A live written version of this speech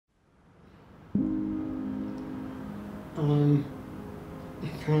I'm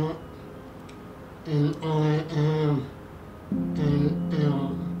trapped and I am an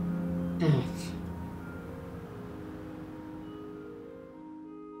LS.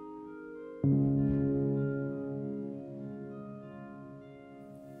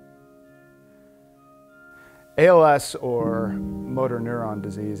 ALS, or Motor Neurone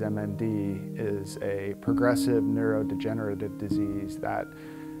Disease, MND, is a progressive neurodegenerative disease that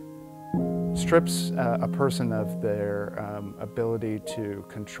strips a person of their ability to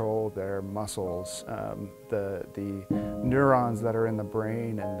control their muscles. The neurons that are in the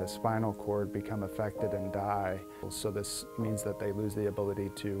brain and the spinal cord become affected and die. So this means that they lose the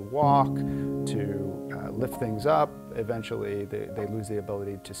ability to walk, to lift things up. Eventually they lose the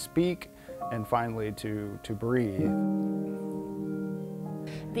ability to speak, and finally to breathe.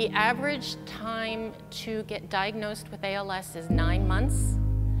 The average time to get diagnosed with ALS is 9 months,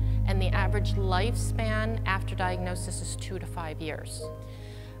 and the average lifespan after diagnosis is 2 to 5 years.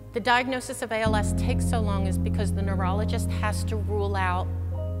 The diagnosis of ALS takes so long is because the neurologist has to rule out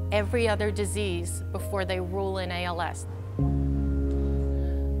every other disease before they rule in ALS.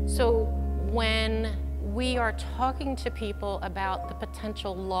 So when we are talking to people about the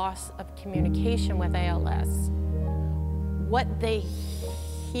potential loss of communication with ALS, what they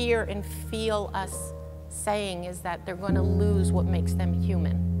hear and feel us saying is that they're going to lose what makes them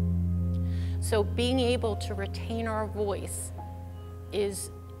human. So being able to retain our voice is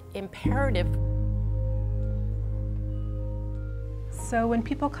imperative. So when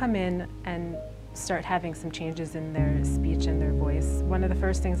people come in and start having some changes in their speech and their voice, one of the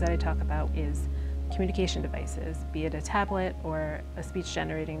first things that I talk about is communication devices, be it a tablet or a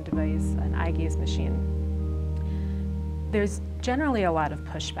speech-generating device, an eye gaze machine. There's generally a lot of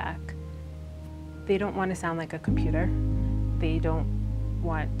pushback. They don't want to sound like a computer. They don't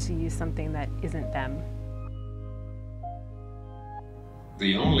want to use something that isn't them.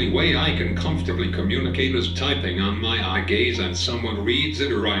 The only way I can comfortably communicate is typing on my eye gaze and someone reads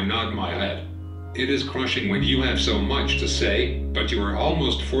it or I nod my head. It is crushing when you have so much to say, but you are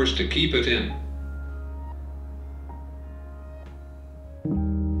almost forced to keep it in.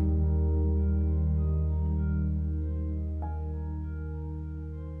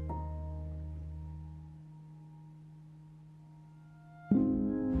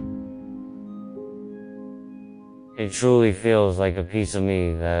 It truly feels like a piece of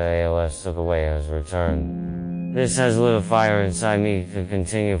me that ALS took away has returned. This has lit a fire inside me to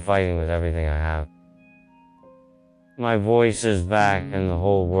continue fighting with everything I have. My voice is back and the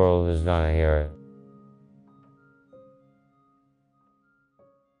whole world is gonna hear it.